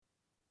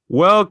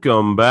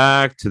Welcome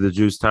back to the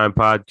Juice Time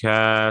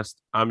Podcast.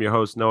 I'm your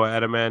host, Noah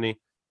Adamani.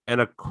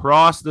 And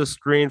across the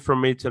screen from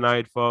me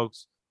tonight,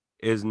 folks,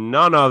 is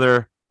none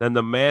other than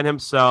the man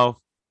himself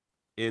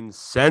in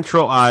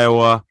Central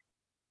Iowa,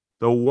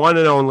 the one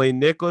and only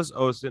Nicholas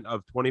Osen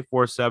of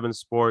 24/7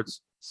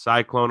 Sports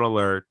Cyclone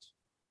Alert,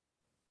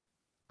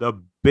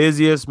 the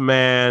busiest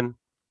man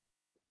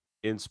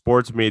in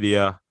sports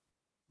media,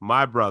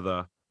 my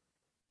brother,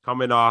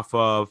 coming off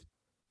of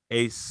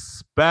a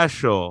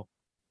special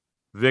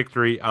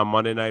victory on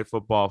Monday Night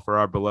Football for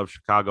our beloved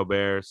Chicago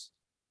Bears.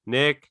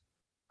 Nick,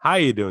 how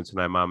you doing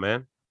tonight, my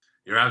man?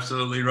 You're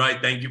absolutely right.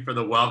 Thank you for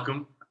the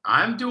welcome.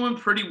 I'm doing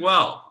pretty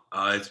well.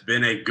 It's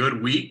been a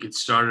good week. It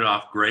started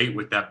off great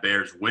with that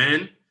Bears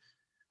win.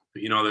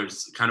 But,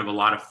 there's kind of a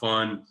lot of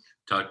fun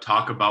to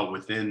talk about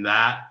within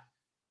that,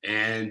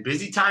 and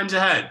busy times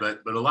ahead, but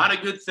a lot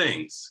of good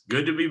things.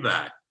 Good to be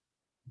back.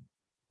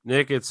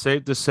 Nick, it's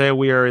safe to say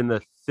we are in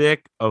the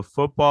thick of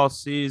football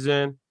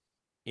season.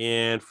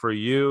 And for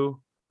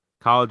you,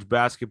 college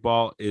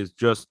basketball is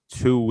just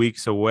 2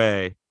 weeks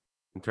away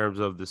in terms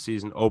of the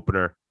season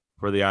opener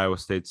for the Iowa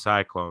State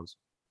Cyclones.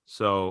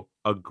 So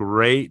a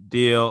great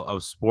deal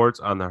of sports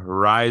on the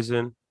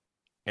horizon.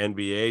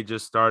 NBA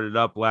just started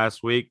up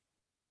last week.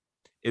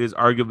 It is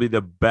arguably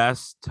the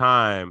best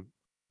time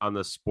on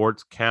the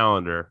sports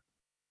calendar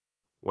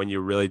when you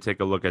really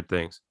take a look at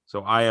things.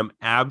 So I am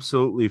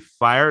absolutely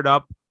fired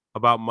up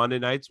about Monday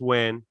night's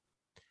win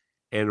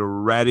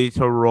and ready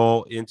to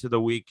roll into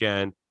the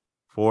weekend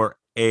for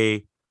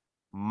a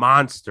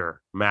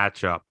monster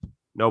matchup,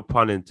 no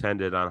pun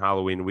intended, on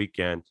Halloween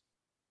weekend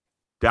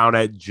down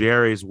at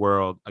Jerry's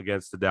World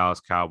against the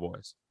Dallas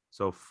Cowboys.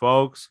 So,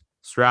 folks,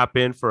 strap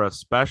in for a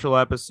special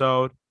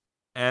episode.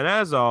 And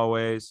as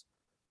always,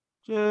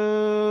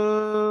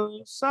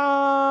 juice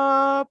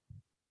up.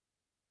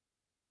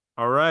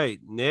 All right,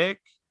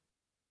 Nick,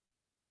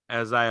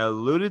 as I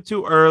alluded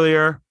to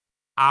earlier,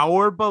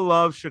 our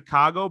beloved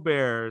Chicago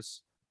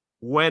Bears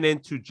went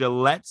into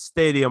Gillette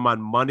Stadium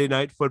on Monday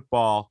Night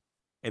Football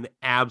and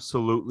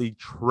absolutely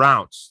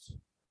trounced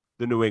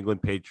the New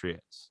England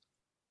Patriots.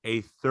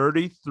 A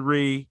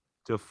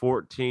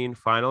 33-14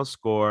 final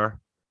score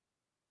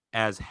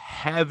as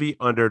heavy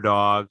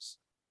underdogs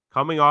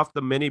coming off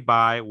the mini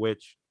bye,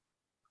 which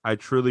I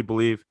truly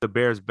believe the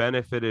Bears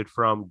benefited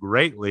from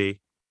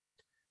greatly.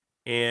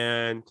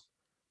 And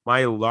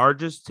my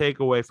largest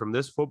takeaway from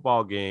this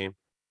football game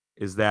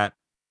is that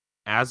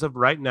as of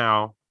right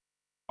now,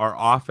 our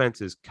offense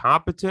is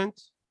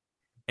competent,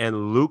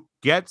 and Luke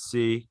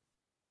Getsy,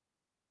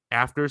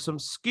 after some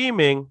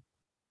scheming,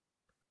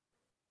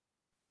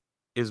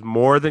 is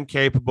more than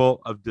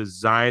capable of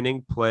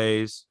designing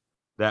plays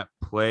that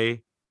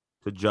play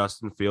to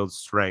Justin Fields'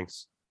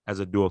 strengths as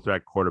a dual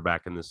threat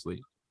quarterback in this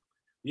league.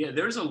 Yeah,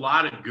 there's a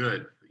lot of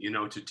good,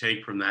 to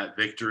take from that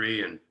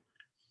victory. And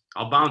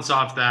I'll bounce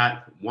off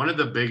that. One of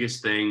the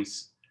biggest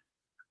things,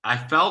 I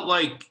felt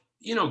like,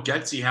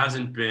 Getsy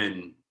hasn't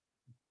been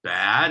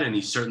bad, and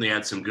he certainly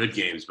had some good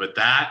games. But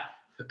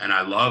and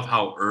I love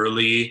how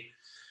early,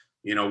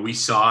 we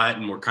saw it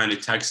and we're kind of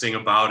texting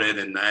about it.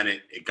 And then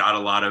it got a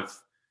lot of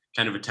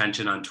kind of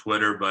attention on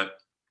Twitter, but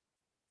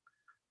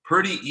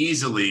pretty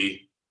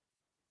easily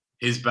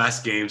his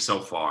best game so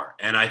far.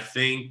 And I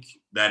think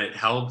that it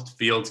helped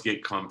Fields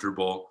get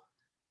comfortable.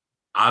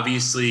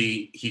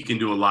 Obviously, he can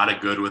do a lot of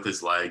good with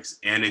his legs,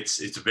 and it's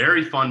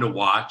very fun to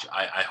watch.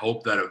 I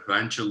hope that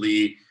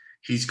eventually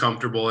he's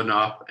comfortable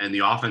enough and the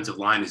offensive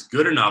line is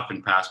good enough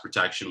in pass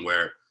protection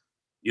where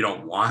you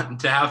don't want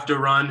to have to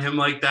run him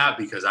like that,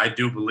 because I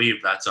do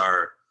believe that's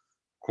our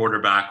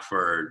quarterback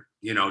for,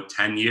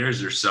 10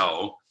 years or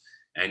so,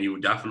 and you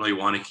definitely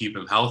want to keep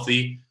him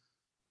healthy.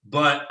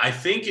 But I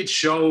think it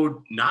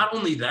showed not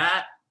only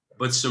that,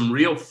 but some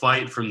real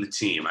fight from the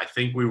team. I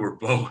think we were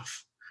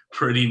both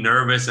pretty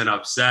nervous and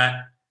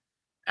upset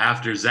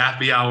after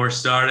Zappe Hour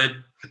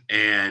started,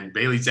 and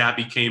Bailey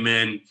Zappe came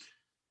in,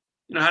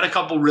 had a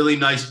couple really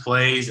nice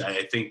plays.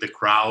 I think the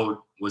crowd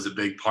was a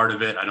big part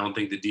of it. I don't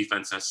think the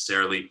defense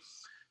necessarily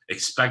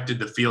expected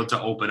the field to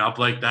open up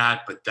like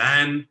that. But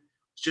then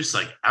it's just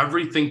like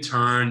everything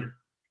turned.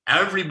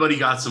 Everybody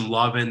got some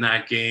love in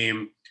that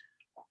game.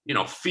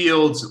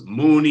 Fields,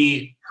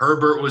 Mooney,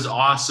 Herbert was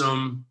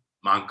awesome.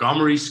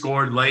 Montgomery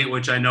scored late,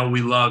 which I know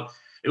we love.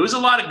 It was a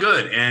lot of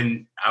good.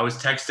 And I was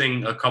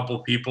texting a couple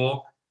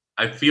people.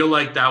 I feel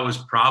like that was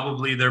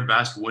probably their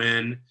best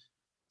win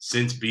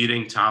since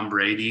beating Tom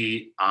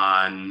Brady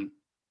on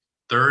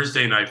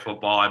Thursday Night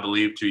Football, I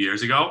believe, 2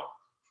 years ago.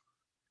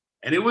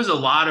 And it was a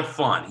lot of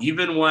fun.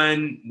 Even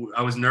when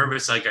I was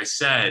nervous, like I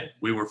said,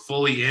 we were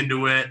fully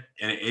into it.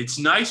 And it's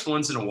nice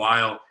once in a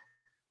while.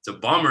 It's a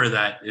bummer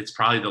that it's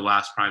probably the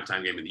last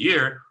primetime game of the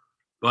year,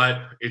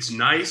 but it's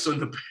nice when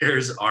the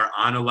Bears are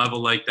on a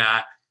level like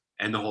that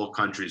and the whole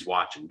country's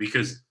watching,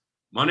 because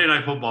Monday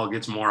Night Football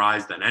gets more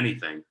eyes than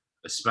anything,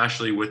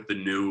 especially with the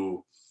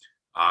new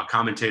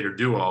commentator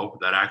duo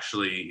that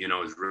actually,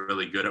 is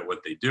really good at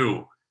what they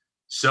do.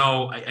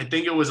 So I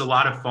think it was a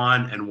lot of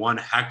fun and one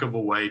heck of a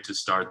way to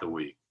start the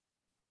week.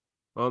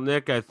 Well,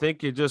 Nick, I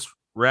think you just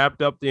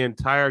wrapped up the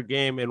entire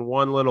game in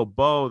one little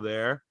bow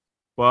there.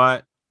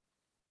 But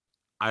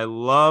I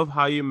love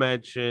how you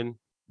mentioned,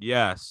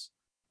 yes,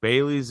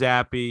 Bailey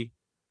Zappi,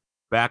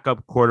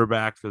 backup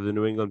quarterback for the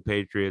New England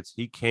Patriots.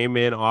 He came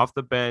in off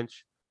the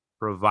bench,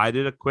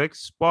 provided a quick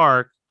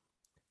spark,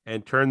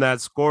 and turned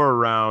that score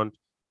around,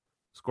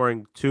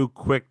 scoring two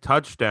quick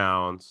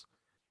touchdowns.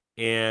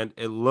 And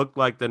it looked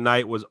like the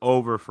night was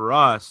over for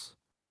us,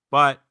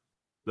 but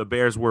the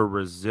Bears were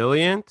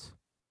resilient.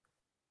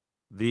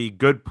 The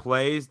good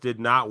plays did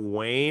not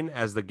wane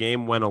as the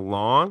game went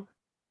along.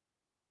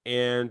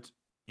 And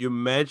you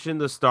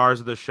mentioned the stars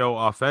of the show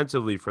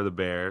offensively for the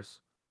Bears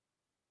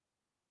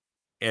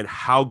and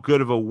how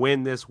good of a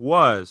win this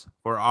was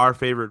for our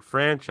favorite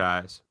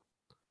franchise.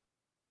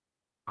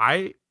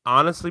 I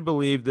honestly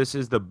believe this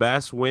is the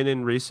best win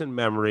in recent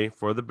memory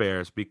for the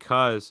Bears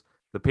because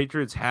the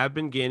Patriots have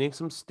been gaining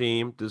some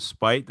steam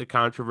despite the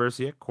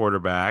controversy at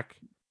quarterback.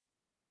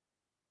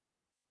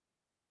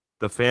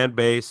 The fan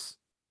base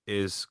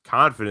is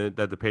confident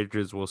that the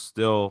Patriots will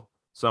still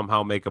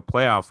somehow make a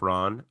playoff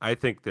run. I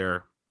think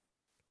they're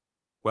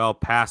well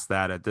past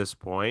that at this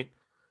point.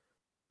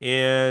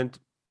 And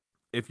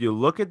if you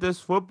look at this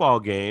football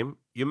game,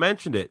 you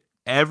mentioned it.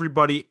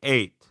 Everybody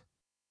ate.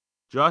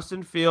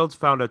 Justin Fields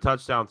found a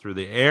touchdown through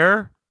the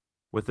air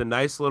with a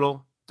nice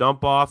little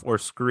dump off or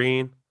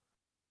screen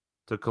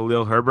to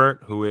Khalil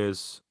Herbert, who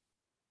is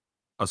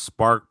a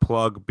spark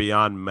plug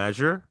beyond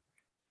measure.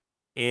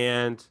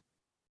 And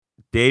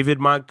David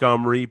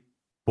Montgomery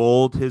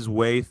bowled his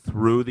way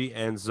through the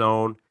end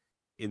zone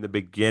in the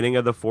beginning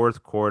of the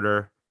fourth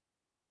quarter.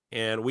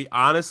 And we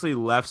honestly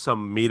left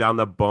some meat on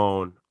the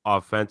bone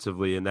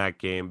offensively in that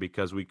game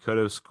because we could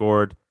have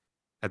scored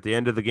at the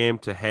end of the game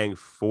to hang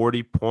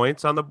 40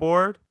 points on the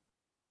board.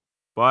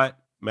 But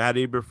Matt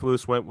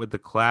Eberflus went with the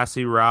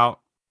classy route,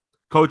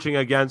 coaching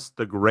against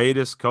the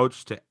greatest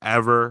coach to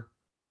ever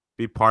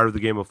be part of the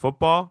game of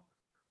football.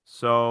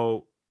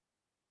 So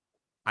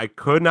I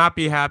could not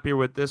be happier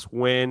with this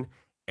win,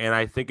 and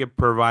I think it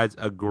provides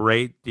a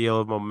great deal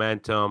of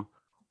momentum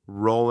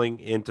rolling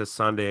into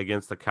Sunday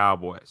against the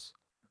Cowboys.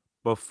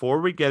 Before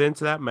we get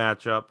into that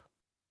matchup,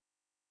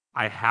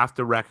 I have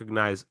to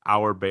recognize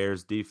our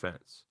Bears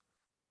defense.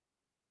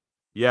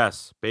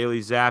 Yes,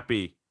 Bailey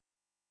Zappi.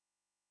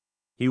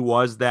 He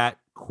was that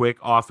quick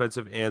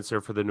offensive answer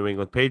for the New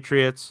England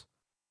Patriots,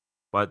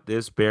 but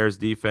this Bears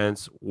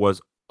defense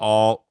was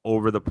all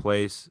over the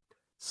place,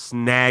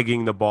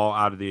 snagging the ball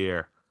out of the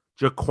air.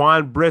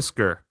 Jaquan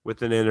Brisker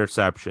with an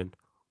interception,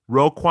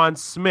 Roquan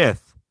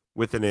Smith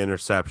with an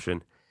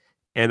interception,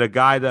 and a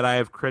guy that I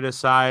have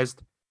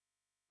criticized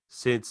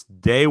since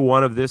day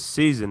one of this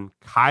season,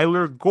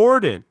 Kyler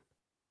Gordon,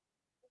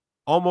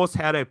 almost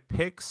had a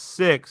pick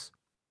six,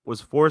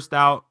 was forced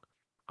out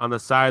on the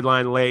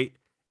sideline late,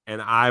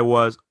 and I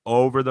was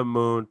over the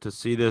moon to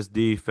see this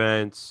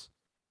defense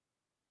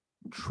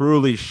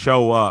truly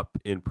show up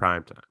in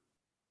primetime.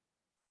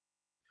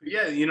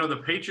 Yeah,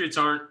 the Patriots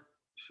aren't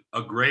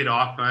a great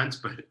offense,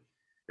 but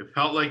it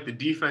felt like the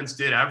defense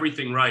did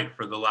everything right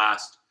for the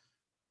last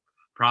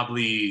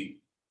probably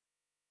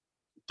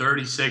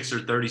 36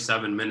 or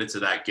 37 minutes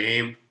of that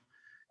game.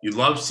 You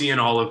love seeing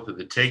all of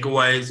the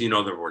takeaways.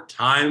 There were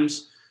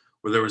times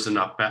where there was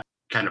enough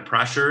kind of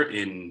pressure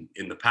in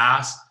the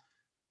past.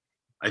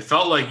 I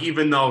felt like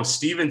even though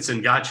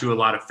Stevenson got you a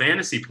lot of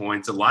fantasy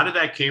points, a lot of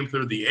that came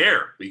through the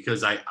air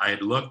because I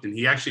had looked and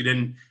he actually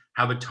didn't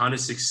have a ton of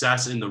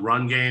success in the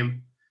run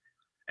game.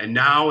 And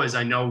now, as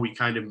I know, we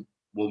kind of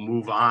will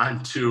move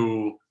on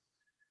to,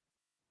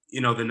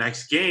 the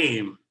next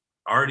game,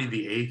 already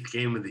the 8th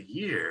game of the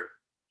year.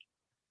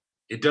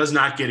 It does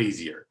not get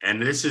easier.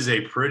 And this is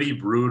a pretty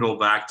brutal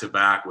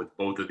back-to-back with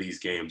both of these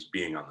games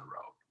being on the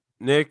road.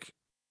 Nick,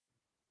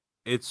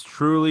 it's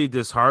truly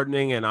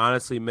disheartening and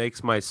honestly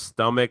makes my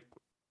stomach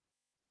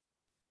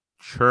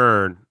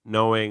churn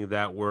knowing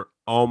that we're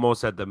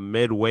almost at the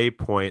midway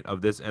point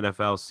of this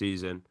NFL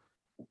season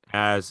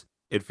as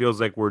it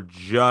feels like we're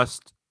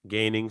just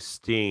gaining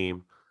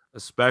steam,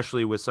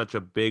 especially with such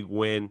a big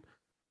win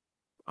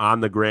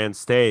on the grand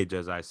stage,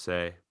 as I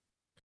say.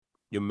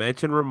 You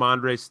mentioned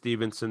Ramondre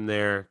Stevenson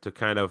there to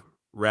kind of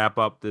wrap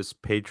up this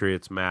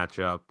Patriots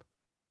matchup.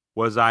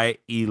 Was I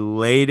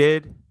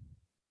elated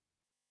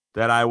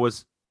that I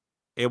was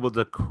able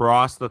to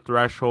cross the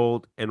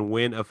threshold and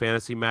win a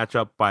fantasy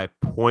matchup by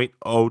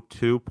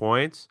 0.02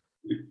 points?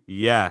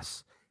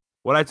 Yes.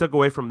 What I took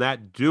away from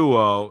that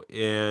duo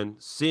in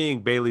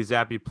seeing Bailey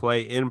Zappi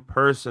play in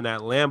person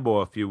at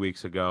Lambeau a few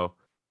weeks ago,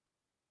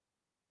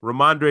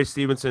 Ramondre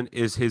Stevenson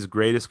is his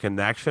greatest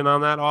connection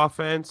on that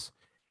offense.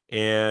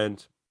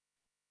 And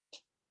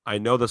I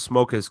know the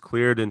smoke has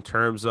cleared in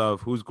terms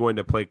of who's going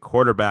to play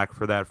quarterback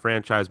for that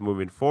franchise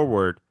moving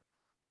forward.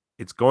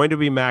 It's going to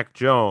be Mac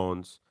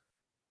Jones.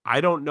 I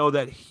don't know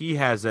that he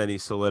has any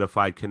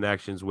solidified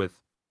connections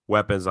with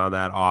weapons on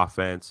that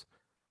offense.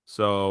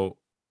 So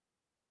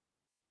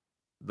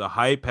the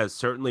hype has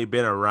certainly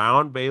been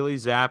around Bailey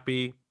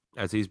Zappi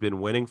as he's been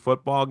winning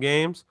football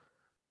games.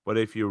 But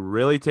if you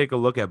really take a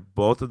look at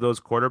both of those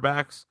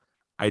quarterbacks,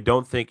 I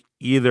don't think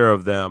either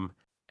of them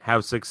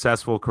have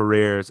successful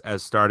careers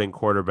as starting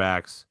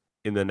quarterbacks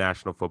in the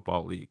National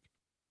Football League.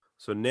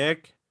 So,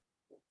 Nick,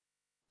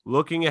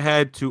 looking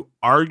ahead to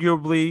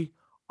arguably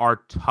our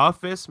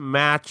toughest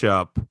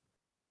matchup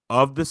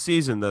of the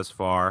season thus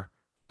far,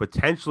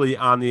 potentially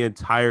on the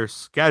entire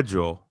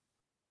schedule,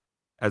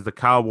 as the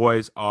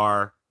Cowboys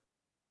are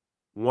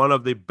one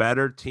of the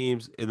better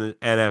teams in the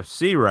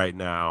NFC right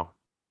now.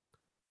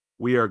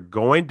 We are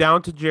going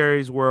down to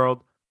Jerry's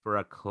World for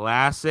a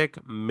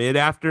classic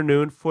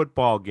mid-afternoon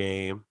football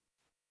game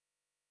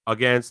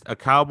against a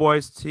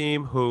Cowboys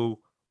team who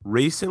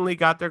recently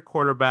got their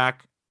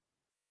quarterback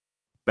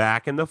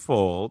back in the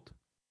fold,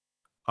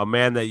 a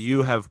man that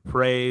you have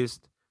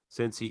praised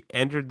since he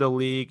entered the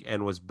league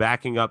and was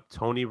backing up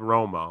Tony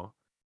Romo.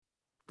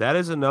 That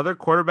is another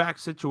quarterback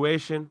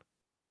situation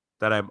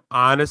that I'm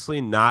honestly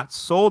not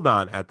sold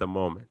on at the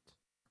moment.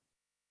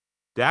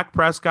 Dak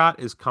Prescott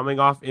is coming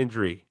off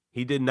injury.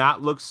 He did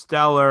not look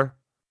stellar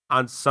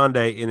on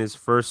Sunday in his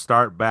first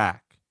start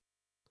back.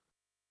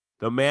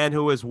 The man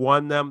who has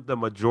won them the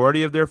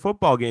majority of their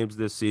football games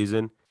this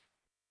season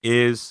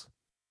is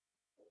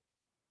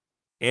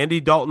Andy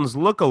Dalton's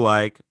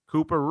lookalike,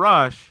 Cooper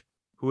Rush,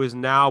 who is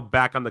now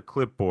back on the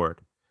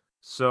clipboard.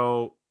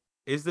 So,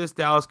 is this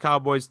Dallas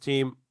Cowboys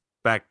team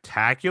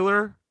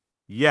spectacular?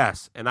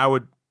 Yes, and I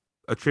would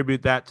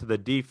attribute that to the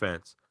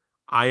defense.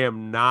 I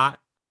am not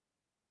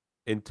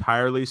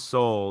entirely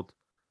sold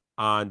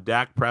on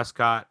Dak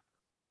Prescott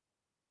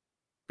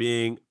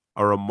being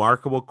a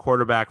remarkable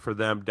quarterback for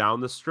them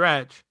down the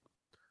stretch.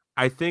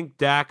 I think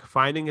Dak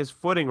finding his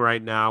footing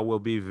right now will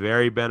be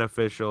very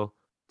beneficial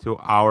to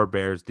our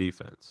Bears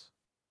defense.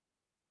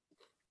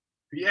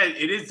 Yeah,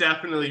 it is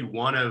definitely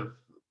one of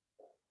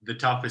the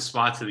toughest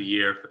spots of the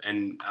year.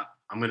 And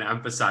I'm going to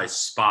emphasize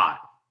spot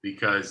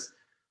because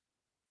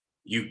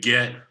you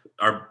get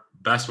our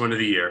best win of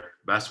the year,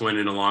 best win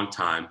in a long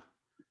time.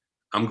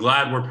 I'm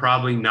glad we're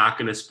probably not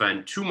going to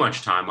spend too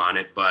much time on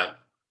it, but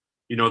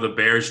the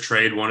Bears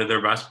trade one of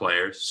their best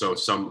players. So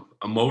some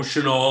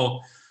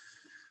emotional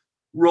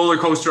roller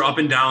coaster up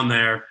and down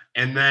there.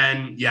 And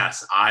then,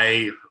 yes,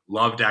 I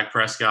love Dak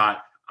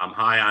Prescott. I'm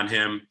high on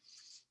him.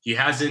 He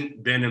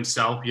hasn't been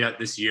himself yet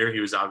this year.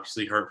 He was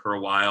obviously hurt for a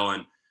while,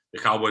 and the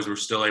Cowboys were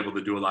still able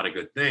to do a lot of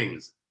good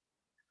things.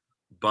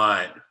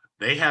 But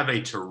they have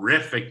a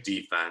terrific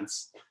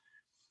defense,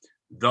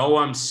 though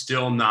I'm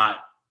still not,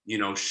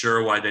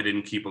 sure why they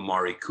didn't keep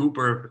Amari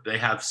Cooper. They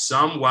have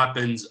some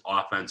weapons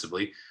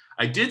offensively.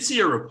 I did see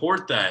a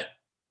report that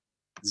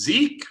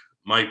Zeke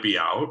might be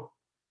out,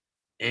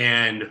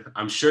 and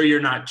I'm sure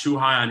you're not too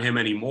high on him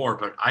anymore,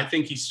 but I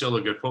think he's still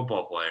a good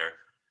football player.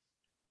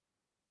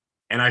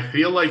 And I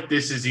feel like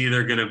this is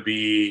either going to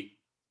be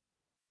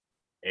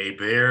a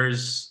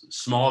Bears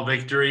small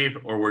victory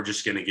or we're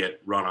just going to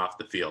get run off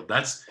the field.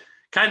 That's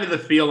kind of the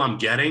feel I'm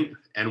getting.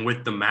 And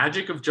with the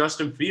magic of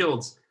Justin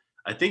Fields,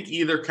 I think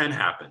either can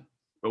happen.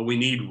 But we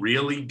need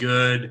really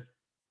good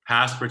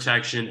pass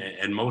protection.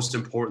 And most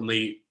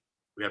importantly,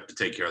 we have to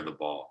take care of the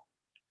ball.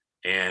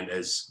 And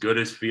as good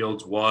as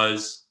Fields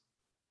was,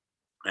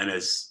 and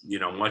as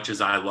much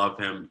as I love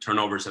him,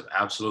 turnovers have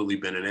absolutely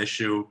been an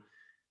issue.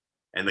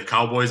 And the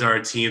Cowboys are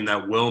a team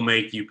that will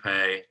make you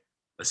pay,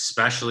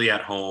 especially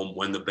at home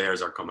when the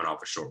Bears are coming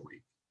off a short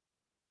week.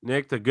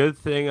 Nick, the good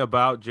thing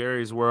about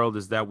Jerry's World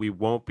is that we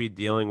won't be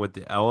dealing with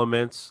the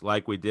elements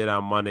like we did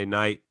on Monday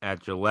night at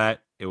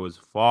Gillette. It was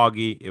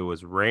foggy, it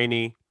was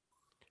rainy,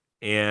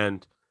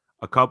 and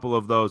a couple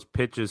of those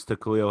pitches to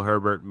Khalil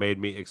Herbert made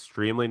me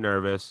extremely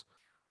nervous.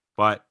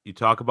 But you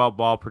talk about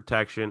ball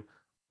protection,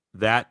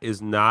 that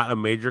is not a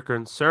major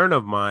concern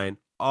of mine,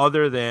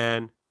 other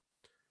than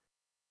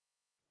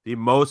the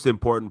most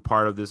important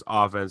part of this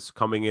offense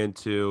coming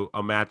into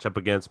a matchup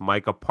against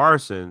Micah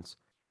Parsons,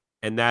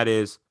 and that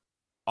is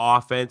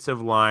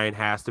offensive line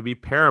has to be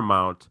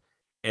paramount.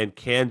 And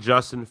can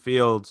Justin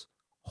Fields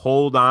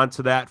hold on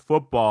to that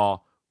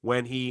football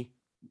when he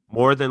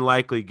more than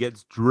likely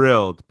gets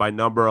drilled by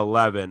number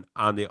 11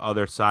 on the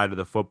other side of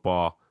the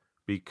football?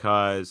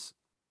 Because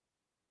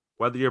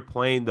whether you're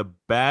playing the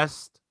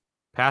best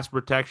pass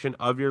protection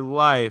of your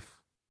life,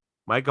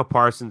 Micah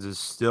Parsons is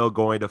still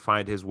going to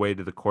find his way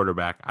to the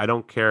quarterback. I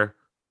don't care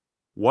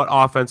what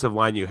offensive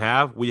line you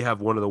have. We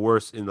have one of the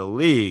worst in the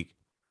league.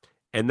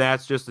 And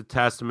that's just a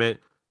testament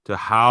to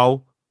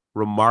how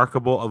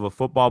remarkable of a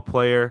football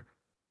player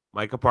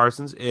Micah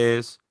Parsons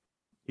is.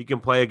 He can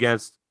play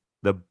against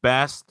the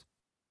best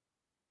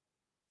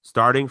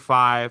starting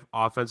five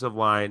offensive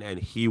line, and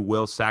he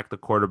will sack the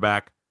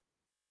quarterback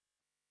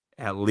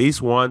at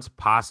least once,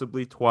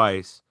 possibly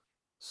twice.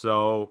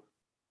 So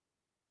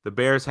the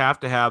Bears have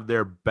to have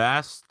their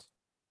best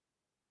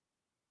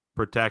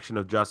protection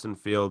of Justin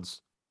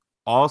Fields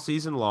all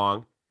season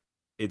long.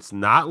 It's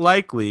not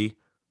likely,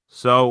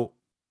 so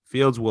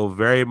Fields will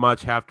very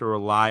much have to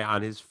rely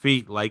on his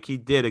feet like he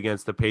did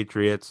against the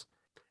Patriots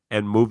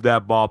and move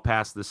that ball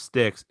past the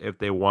sticks if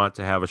they want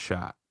to have a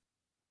shot.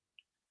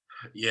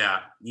 Yeah,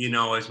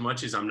 as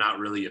much as I'm not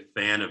really a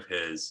fan of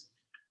his,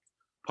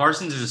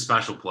 Parsons is a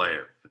special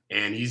player,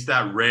 and he's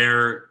that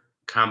rare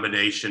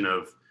combination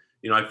of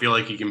I feel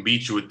like he can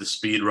beat you with the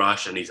speed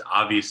rush, and he's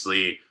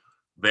obviously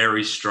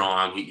very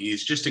strong.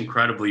 He's just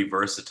incredibly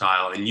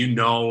versatile, and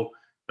he'll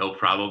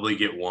probably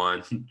get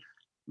one,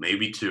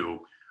 maybe two,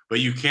 but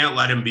you can't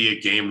let him be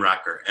a game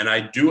wrecker. And I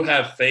do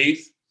have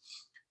faith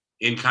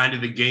in kind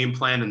of the game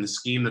plan and the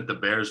scheme that the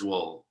Bears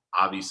will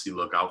obviously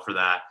look out for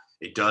that.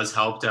 It does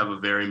help to have a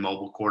very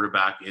mobile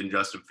quarterback in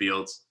Justin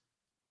Fields.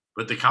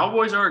 But the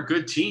Cowboys are a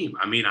good team.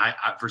 I mean, I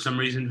for some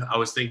reason I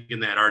was thinking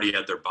they had already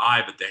had their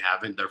bye, but they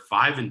haven't. They're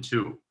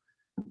 5-2,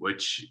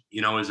 which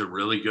is a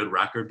really good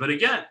record. But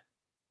again,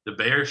 the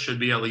Bears should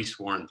be at least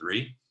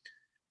 4-3,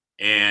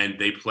 and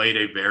they played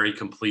a very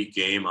complete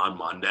game on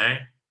Monday.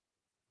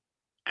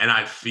 And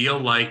I feel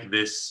like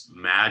this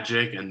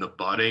magic and the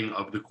budding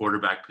of the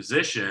quarterback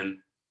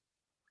position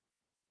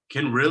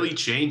can really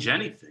change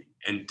anything.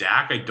 And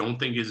Dak, I don't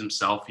think is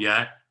himself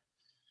yet.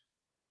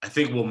 I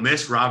think we'll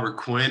miss Robert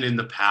Quinn in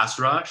the pass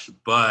rush,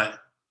 but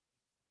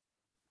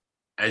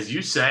as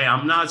you say,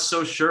 I'm not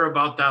so sure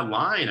about that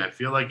line. I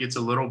feel like it's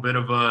a little bit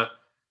of a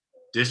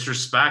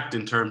disrespect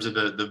in terms of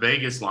the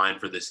Vegas line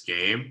for this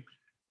game,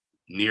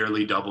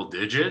 nearly double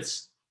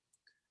digits.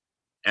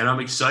 And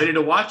I'm excited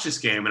to watch this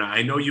game. And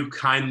I know you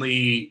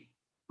kindly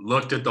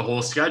looked at the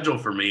whole schedule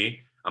for me.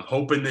 I'm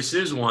hoping this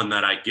is one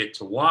that I get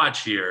to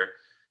watch here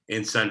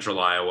in Central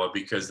Iowa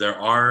because there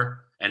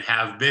are and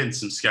have been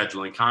some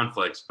scheduling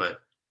conflicts. But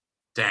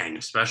dang,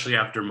 especially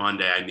after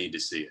Monday, I need to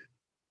see it.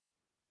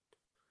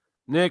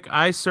 Nick,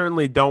 I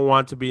certainly don't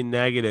want to be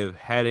negative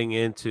heading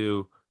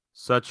into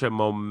such a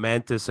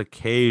momentous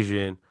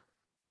occasion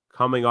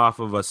coming off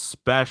of a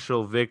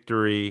special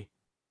victory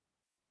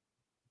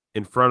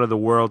in front of the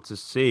world to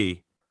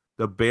see.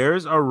 The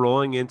Bears are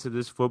rolling into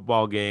this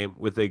football game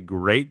with a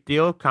great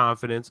deal of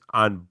confidence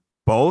on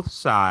both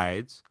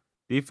sides,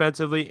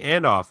 defensively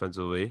and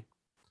offensively.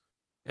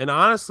 And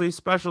honestly,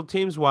 special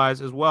teams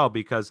wise as well,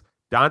 because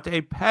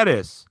Dante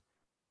Pettis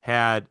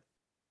had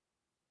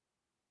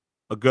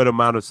a good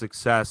amount of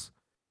success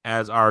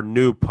as our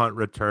new punt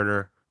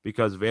returner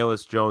because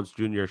Velus Jones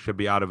Jr. should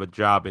be out of a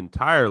job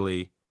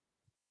entirely,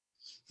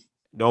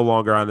 no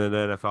longer on an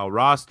NFL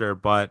roster,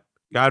 but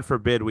God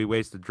forbid we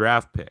waste a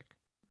draft pick.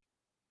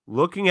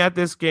 Looking at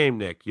this game,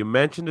 Nick, you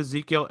mentioned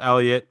Ezekiel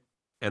Elliott,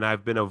 and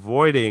I've been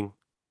avoiding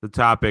the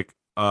topic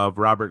of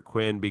Robert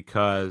Quinn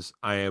because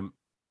I am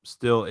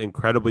still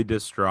incredibly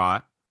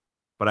distraught,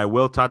 but I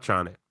will touch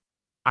on it.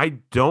 I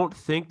don't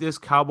think this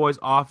Cowboys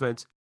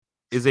offense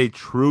is a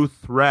true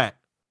threat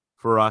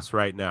for us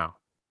right now.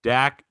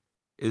 Dak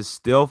is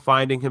still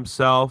finding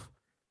himself.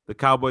 The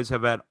Cowboys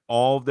have had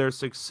all of their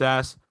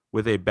success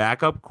with a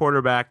backup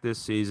quarterback this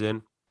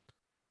season.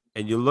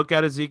 And you look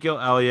at Ezekiel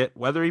Elliott,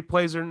 whether he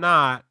plays or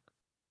not,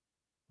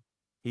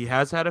 he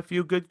has had a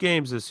few good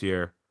games this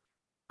year.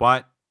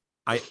 But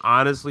I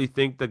honestly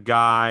think the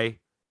guy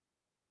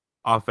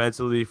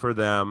offensively for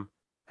them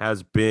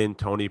has been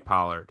Tony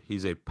Pollard.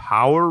 He's a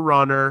power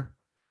runner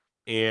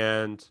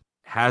and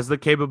has the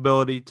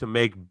capability to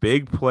make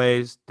big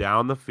plays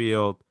down the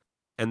field.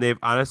 And they've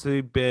honestly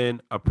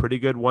been a pretty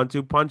good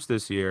 1-2 punch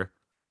this year.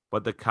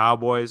 But the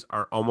Cowboys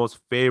are almost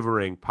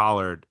favoring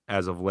Pollard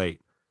as of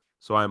late.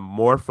 So I'm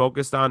more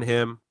focused on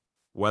him,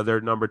 whether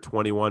number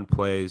 21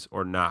 plays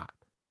or not.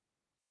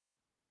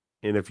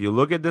 And if you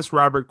look at this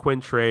Robert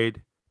Quinn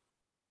trade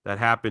that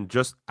happened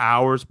just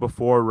hours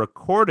before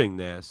recording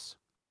this,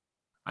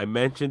 I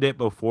mentioned it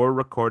before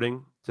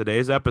recording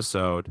today's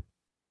episode.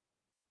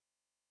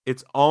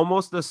 It's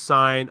almost a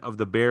sign of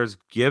the Bears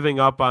giving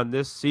up on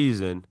this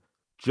season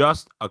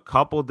just a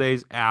couple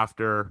days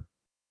after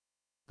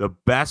the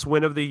best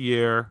win of the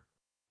year.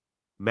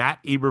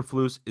 Matt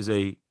Eberflus is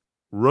a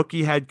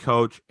rookie head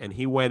coach, and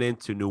he went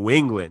into New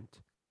England,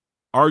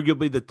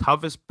 arguably the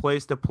toughest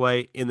place to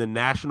play in the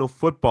National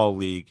Football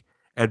League,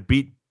 and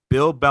beat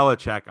Bill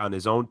Belichick on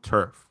his own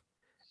turf.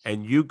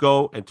 And you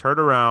go and turn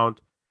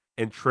around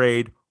and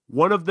trade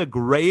one of the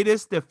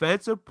greatest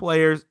defensive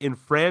players in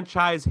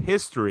franchise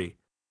history.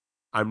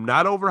 I'm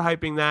not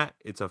overhyping that.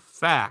 It's a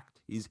fact.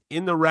 He's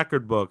in the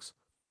record books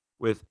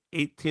with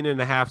 18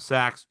 and a half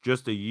sacks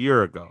just a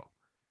year ago.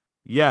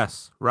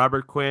 Yes,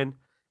 Robert Quinn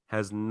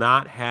has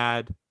not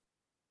had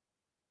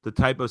the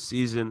type of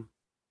season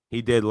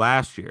he did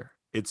last year.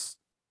 It's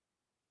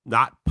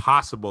not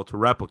possible to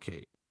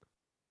replicate.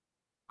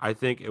 I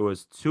think it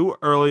was too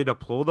early to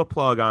pull the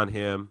plug on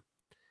him,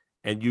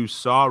 and you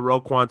saw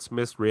Roquan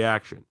Smith's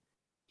reaction.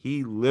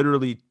 He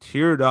literally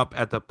teared up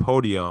at the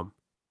podium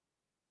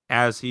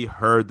as he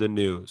heard the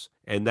news.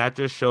 And that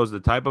just shows the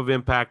type of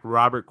impact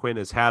Robert Quinn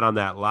has had on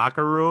that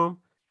locker room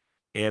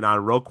and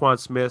on Roquan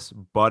Smith's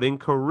budding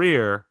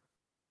career.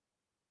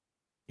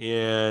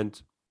 And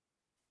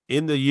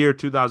in the year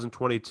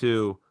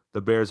 2022, the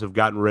Bears have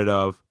gotten rid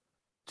of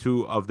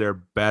two of their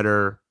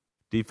better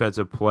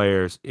defensive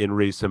players in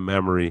recent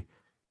memory.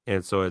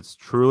 And so it's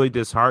truly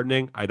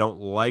disheartening. I don't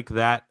like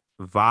that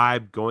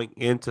vibe going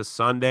into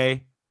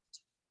Sunday,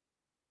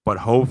 but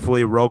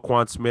hopefully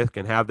Roquan Smith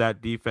can have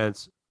that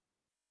defense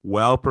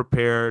well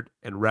prepared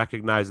and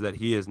recognize that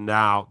he is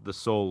now the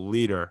sole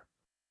leader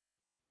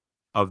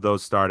of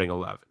those starting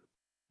 11.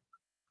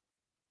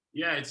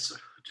 Yeah, it's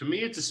to me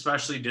it's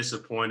especially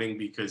disappointing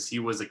because he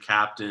was a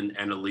captain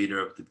and a leader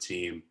of the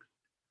team.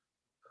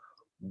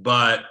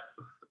 But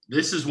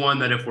this is one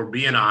that if we're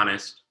being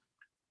honest,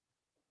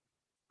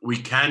 we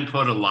can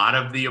put a lot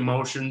of the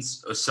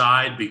emotions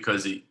aside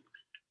because he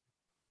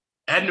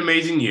had an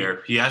amazing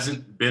year. He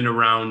hasn't been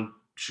around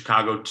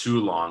Chicago too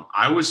long.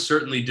 I was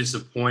certainly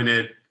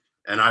disappointed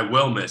and I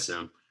will miss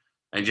him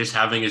and just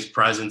having his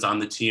presence on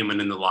the team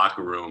and in the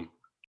locker room.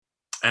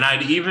 And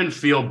I'd even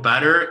feel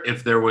better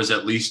if there was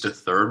at least a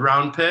third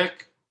round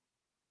pick.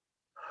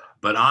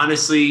 But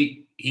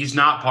honestly, he's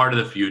not part of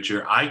the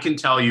future. I can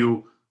tell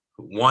you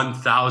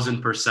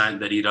 1000%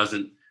 that he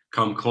doesn't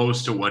come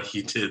close to what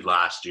he did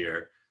last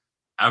year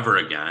ever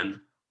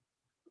again.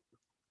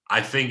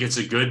 I think it's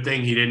a good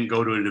thing he didn't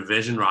go to a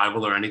division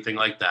rival or anything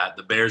like that.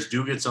 The Bears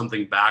do get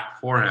something back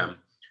for him.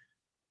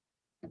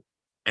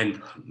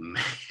 And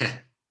man,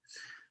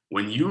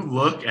 when you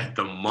look at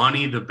the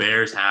money the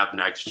Bears have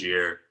next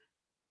year,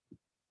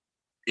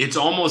 it's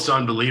almost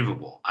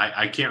unbelievable.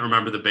 I can't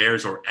remember the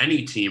Bears or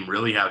any team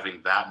really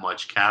having that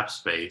much cap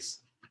space.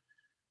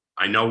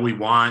 I know we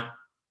want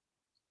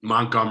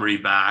Montgomery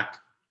back.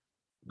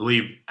 I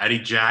believe Eddie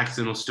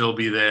Jackson will still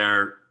be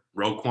there.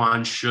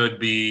 Roquan should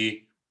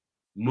be.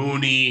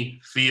 Mooney,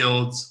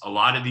 Fields, a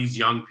lot of these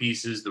young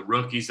pieces, the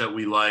rookies that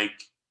we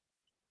like,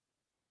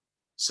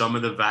 some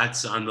of the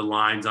vets on the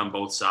lines on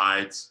both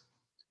sides.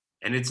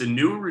 And it's a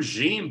new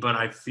regime, but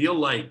I feel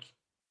like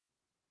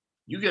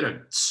you get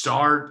a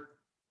star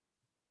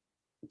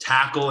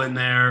tackle in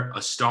there,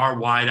 a star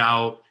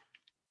wideout,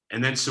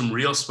 and then some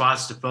real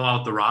spots to fill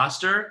out the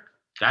roster.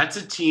 That's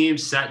a team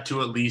set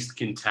to at least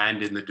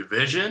contend in the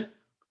division.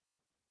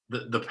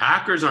 The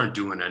Packers aren't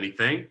doing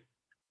anything.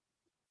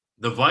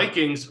 The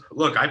Vikings,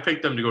 look, I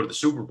picked them to go to the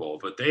Super Bowl,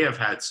 but they have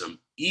had some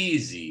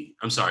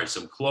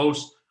some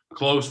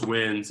close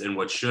wins in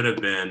what should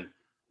have been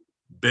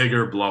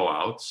bigger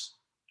blowouts.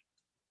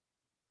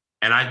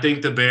 And I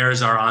think the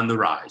Bears are on the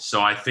rise.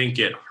 So I think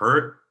it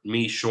hurt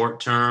me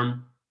short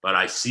term, but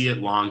I see it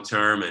long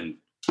term, and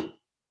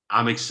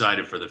I'm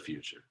excited for the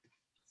future.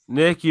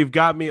 Nick, you've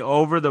got me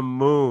over the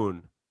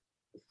moon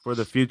for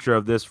the future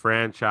of this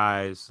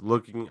franchise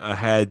looking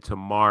ahead to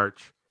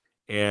March.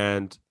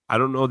 And I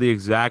don't know the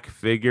exact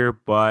figure,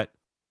 but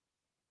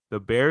the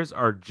Bears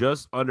are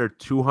just under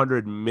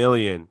 200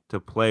 million to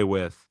play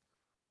with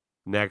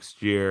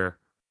next year,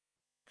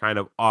 kind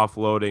of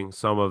offloading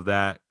some of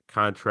that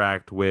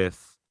contract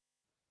with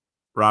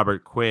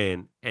Robert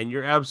Quinn. And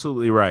you're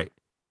absolutely right.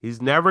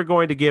 He's never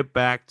going to get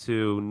back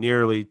to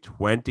nearly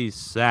 20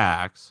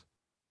 sacks,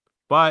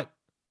 but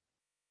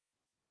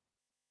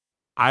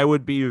I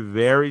would be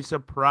very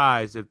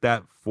surprised if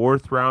that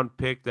fourth round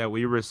pick that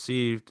we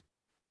received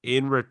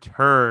in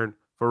return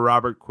for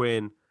Robert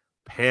Quinn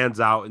pans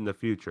out in the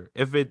future.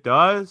 If it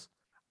does,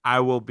 I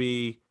will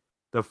be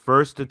the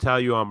first to tell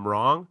you I'm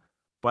wrong,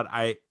 but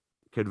I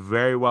could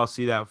very well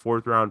see that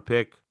fourth round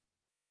pick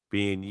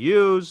being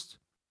used.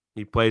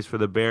 He plays for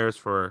the Bears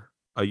for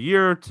a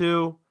year or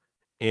two,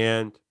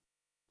 and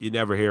you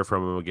never hear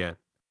from him again.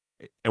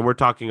 And we're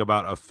talking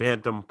about a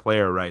phantom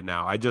player right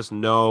now. I just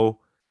know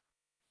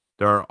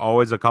there are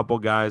always a couple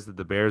guys that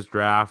the Bears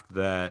draft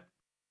that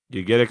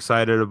you get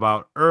excited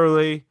about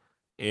early,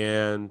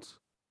 and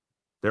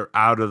they're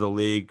out of the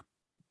league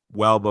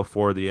well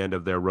before the end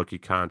of their rookie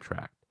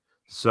contract.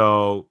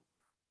 So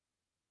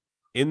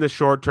in the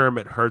short term,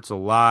 it hurts a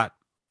lot.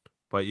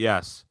 But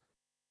yes,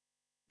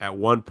 at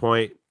one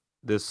point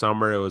this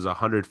summer, it was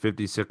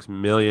 $156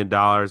 million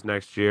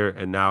next year,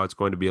 and now it's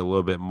going to be a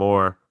little bit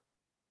more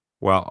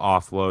while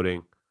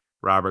offloading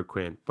Robert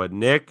Quinn. But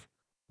Nick,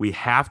 we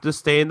have to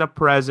stay in the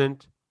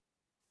present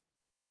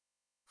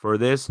for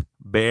this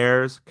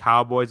Bears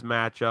Cowboys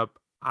matchup.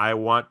 I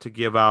want to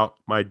give out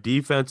my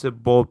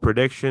defensive bold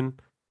prediction.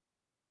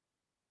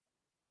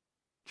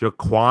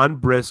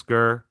 Jaquan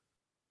Brisker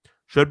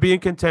should be in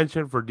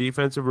contention for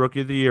Defensive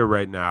Rookie of the Year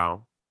right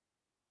now.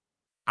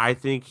 I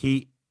think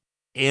he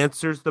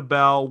answers the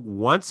bell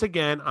once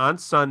again on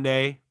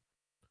Sunday,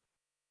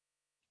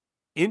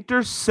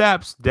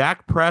 intercepts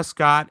Dak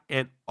Prescott,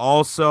 and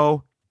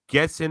also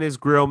gets in his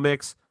grill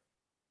mix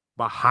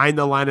behind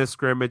the line of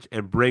scrimmage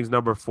and brings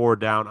number 4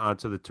 down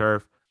onto the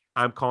turf.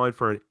 I'm calling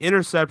for an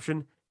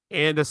interception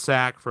and a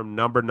sack from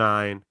number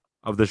 9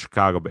 of the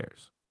Chicago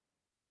Bears.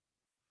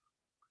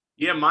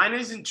 Yeah, mine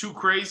isn't too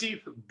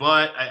crazy,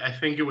 but I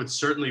think it would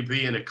certainly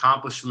be an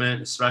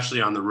accomplishment,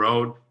 especially on the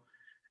road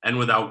and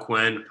without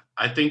Quinn.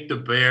 I think the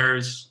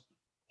Bears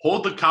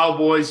hold the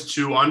Cowboys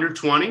to under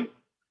 20,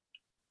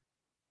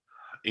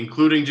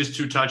 including just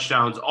 2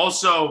 touchdowns.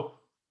 Also,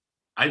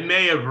 I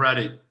may have read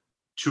it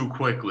too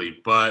quickly,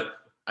 but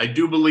I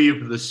do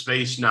believe the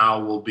space now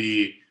will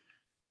be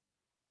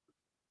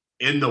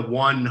in the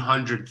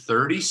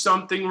 130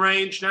 something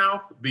range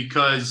now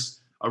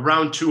because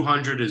around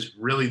 200 is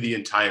really the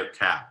entire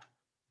cap.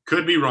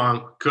 Could be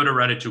wrong, could have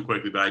read it too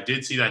quickly, but I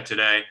did see that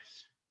today,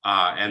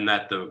 and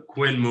that the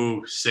Quinn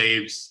move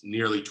saves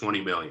nearly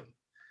 20 million,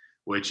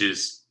 which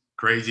is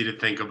crazy to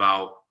think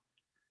about.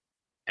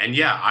 And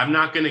yeah, I'm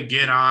not going to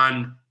get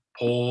on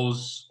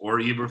Poles or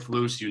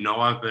Eberflus. You know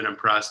I've been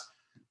impressed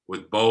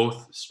with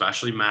both,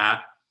 especially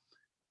Matt,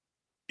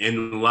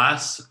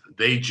 unless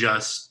they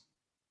just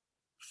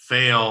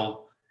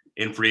fail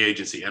in free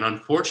agency. And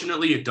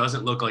unfortunately, it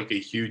doesn't look like a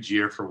huge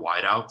year for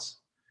wideouts,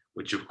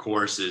 which of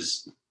course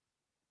is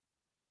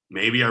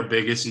maybe our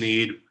biggest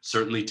need,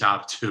 certainly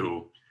top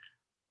two.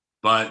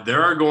 But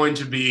there are going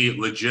to be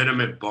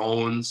legitimate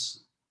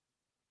bones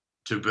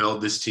to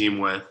build this team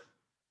with.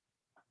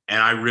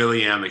 And I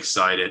really am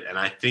excited. And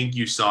I think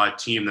you saw a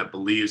team that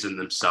believes in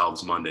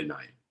themselves Monday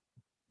night.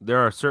 There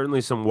are certainly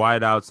some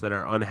wideouts that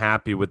are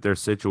unhappy with their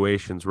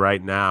situations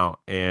right now,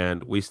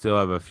 and we still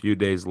have a few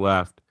days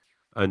left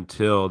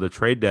until the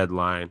trade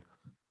deadline.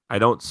 I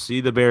don't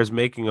see the Bears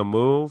making a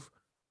move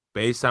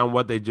based on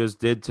what they just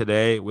did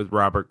today with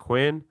Robert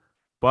Quinn,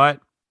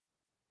 but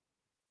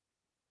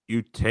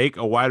you take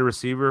a wide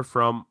receiver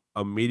from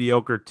a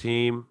mediocre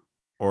team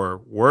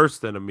or worse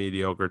than a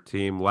mediocre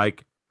team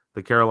like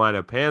the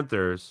Carolina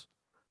Panthers,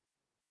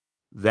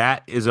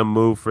 that is a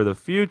move for the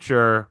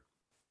future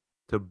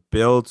to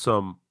build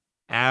some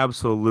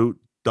absolute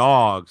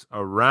dogs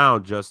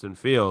around Justin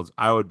Fields.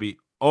 I would be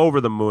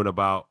over the moon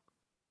about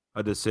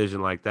a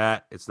decision like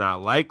that. It's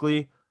not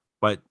likely,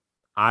 but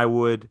I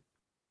would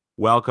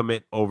welcome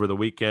it over the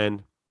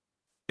weekend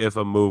if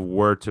a move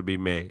were to be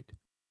made.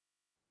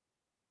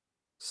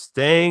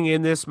 Staying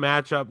in this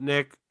matchup,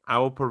 Nick, I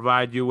will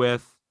provide you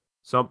with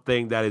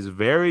something that is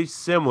very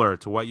similar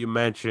to what you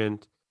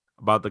mentioned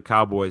about the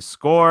Cowboys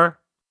score.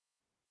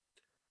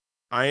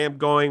 I am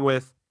going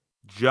with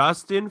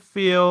Justin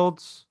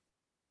Fields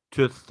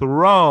to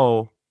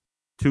throw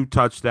 2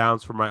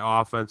 touchdowns for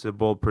my offensive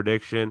bold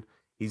prediction.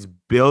 He's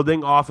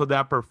building off of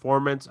that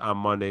performance on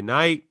Monday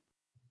night,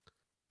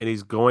 and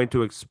he's going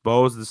to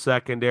expose the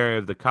secondary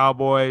of the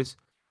Cowboys.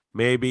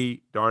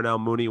 Maybe Darnell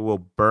Mooney will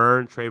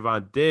burn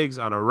Trayvon Diggs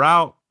on a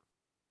route,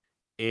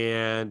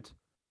 and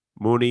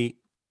Mooney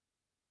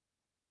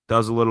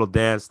does a little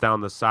dance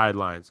down the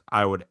sidelines.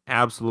 I would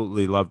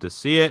absolutely love to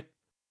see it.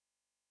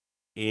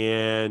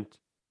 And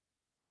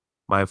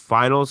my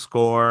final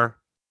score,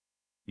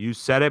 you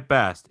said it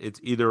best. It's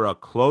either a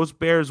close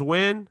Bears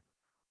win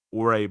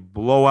or a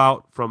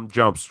blowout from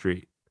Jump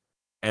Street.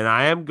 And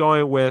I am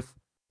going with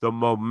the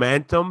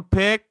momentum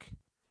pick.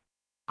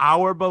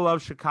 Our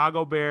beloved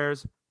Chicago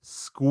Bears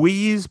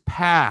squeeze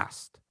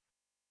past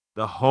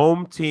the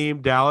home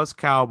team Dallas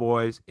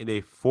Cowboys in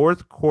a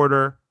fourth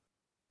quarter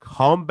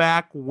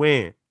comeback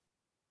win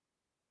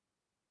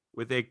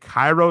with a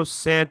Cairo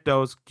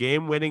Santos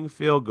game-winning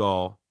field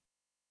goal.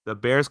 The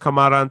Bears come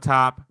out on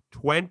top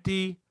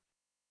 20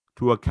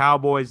 to a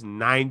Cowboys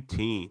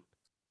 19.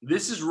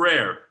 This is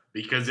rare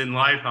because in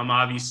life, I'm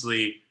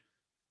obviously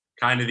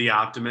kind of the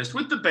optimist.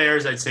 With the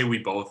Bears, I'd say we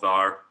both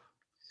are.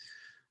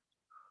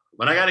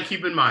 But I got to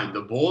keep in mind,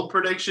 the bold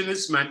prediction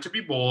is meant to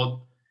be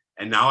bold.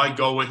 And now I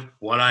go with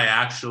what I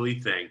actually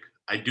think.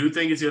 I do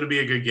think it's going to be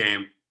a good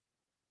game.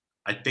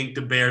 I think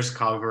the Bears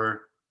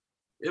cover.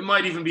 It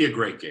might even be a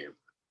great game.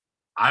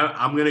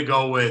 I'm going to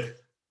go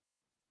with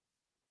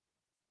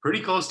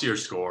pretty close to your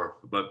score,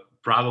 but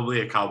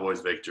probably a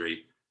Cowboys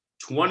victory.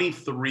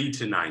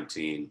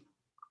 23-19,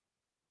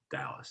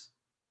 Dallas.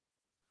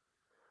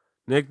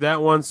 Nick,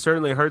 that one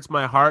certainly hurts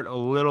my heart a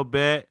little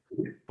bit,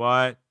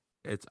 but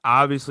it's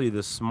obviously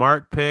the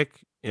smart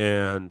pick,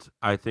 and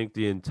I think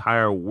the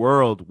entire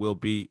world will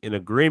be in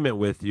agreement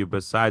with you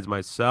besides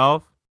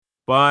myself.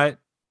 But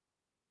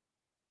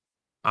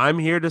I'm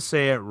here to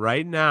say it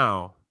right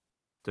now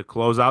to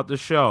close out the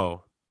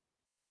show.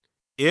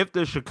 If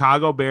the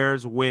Chicago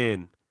Bears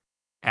win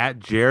at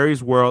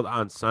Jerry's World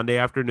on Sunday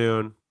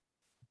afternoon,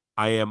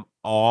 I am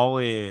all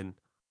in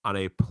on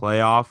a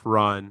playoff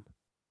run,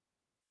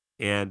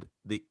 and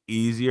the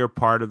easier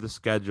part of the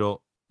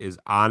schedule is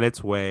on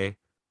its way.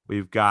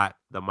 We've got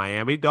the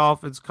Miami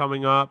Dolphins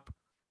coming up.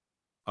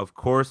 Of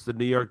course, the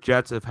New York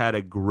Jets have had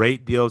a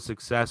great deal of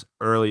success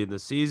early in the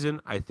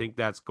season. I think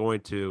that's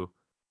going to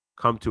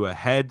come to a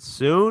head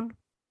soon.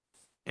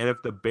 And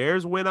if the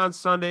Bears win on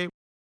Sunday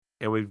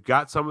and we've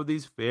got some of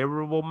these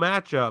favorable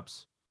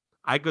matchups,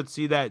 I could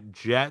see that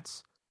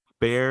Jets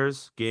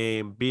Bears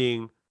game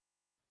being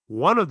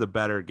one of the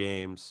better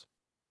games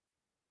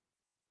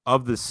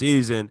of the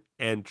season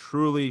and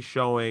truly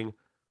showing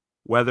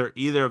whether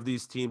either of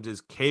these teams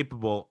is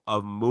capable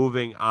of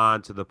moving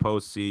on to the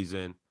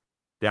postseason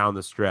down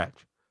the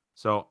stretch.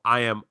 So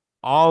I am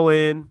all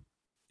in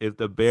if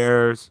the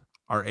Bears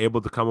are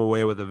able to come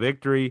away with a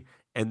victory,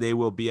 and they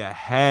will be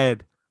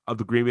ahead of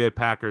the Green Bay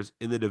Packers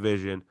in the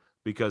division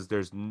because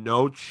there's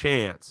no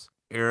chance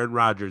Aaron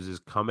Rodgers is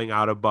coming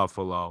out of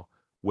Buffalo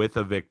with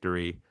a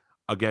victory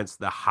against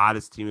the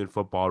hottest team in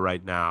football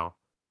right now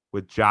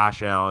with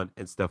Josh Allen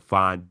and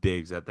Stephon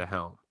Diggs at the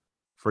helm.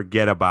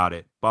 Forget about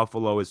it.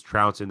 Buffalo is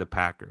trouncing the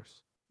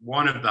Packers.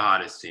 One of the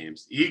hottest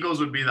teams. Eagles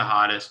would be the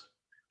hottest,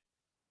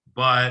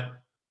 but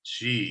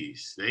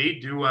geez, they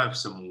do have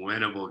some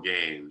winnable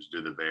games,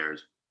 do the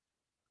Bears.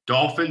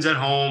 Dolphins at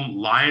home,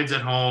 Lions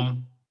at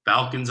home,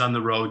 Falcons on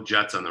the road,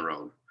 Jets on the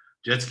road.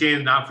 Jets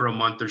game not for a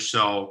month or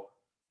so.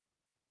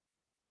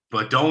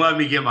 but don't let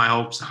me get my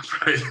hopes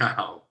up right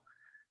now.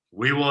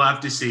 We will have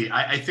to see.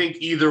 I think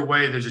either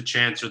way, there's a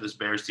chance for this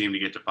Bears team to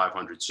get to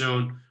 500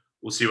 soon.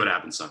 We'll see what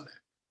happens Sunday.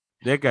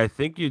 Nick, I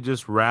think you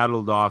just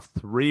rattled off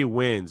 3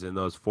 wins in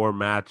those 4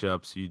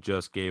 matchups you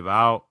just gave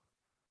out.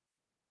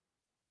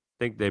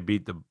 Think they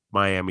beat the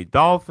Miami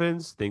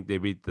Dolphins. Think they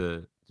beat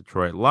the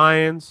Detroit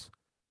Lions.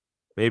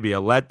 Maybe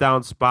a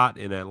letdown spot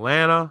in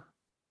Atlanta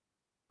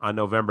on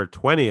November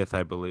 20th,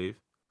 I believe.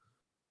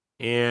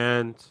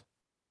 And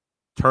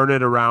turn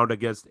it around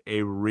against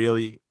a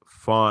really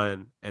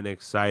fun and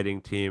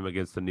exciting team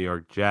against the New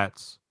York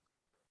Jets,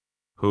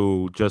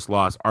 who just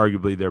lost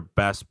arguably their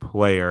best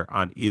player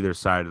on either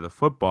side of the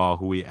football,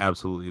 who we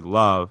absolutely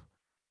love.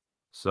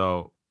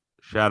 So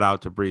shout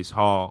out to Brees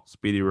Hall,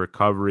 speedy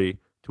recovery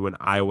to an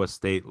Iowa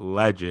State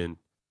legend,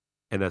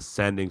 an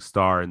ascending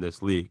star in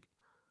this league.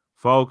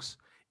 Folks,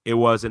 it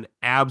was an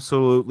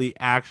absolutely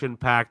action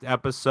packed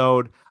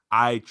episode.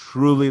 I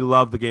truly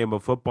love the game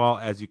of football,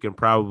 as you can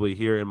probably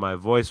hear in my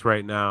voice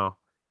right now.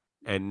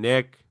 And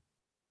Nick,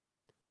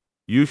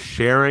 you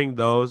sharing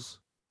those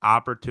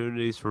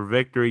opportunities for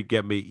victory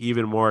get me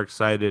even more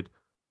excited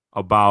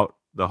about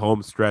the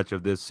home stretch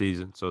of this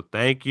season. So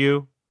thank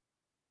you.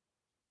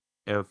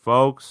 And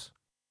folks,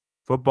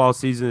 football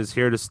season is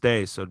here to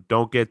stay. So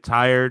don't get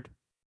tired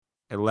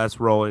and let's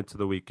roll into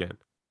the weekend.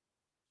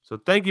 So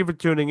thank you for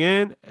tuning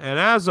in. And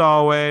as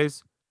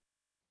always,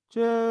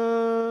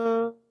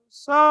 just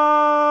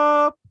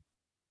up,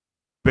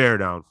 bear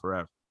down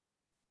forever.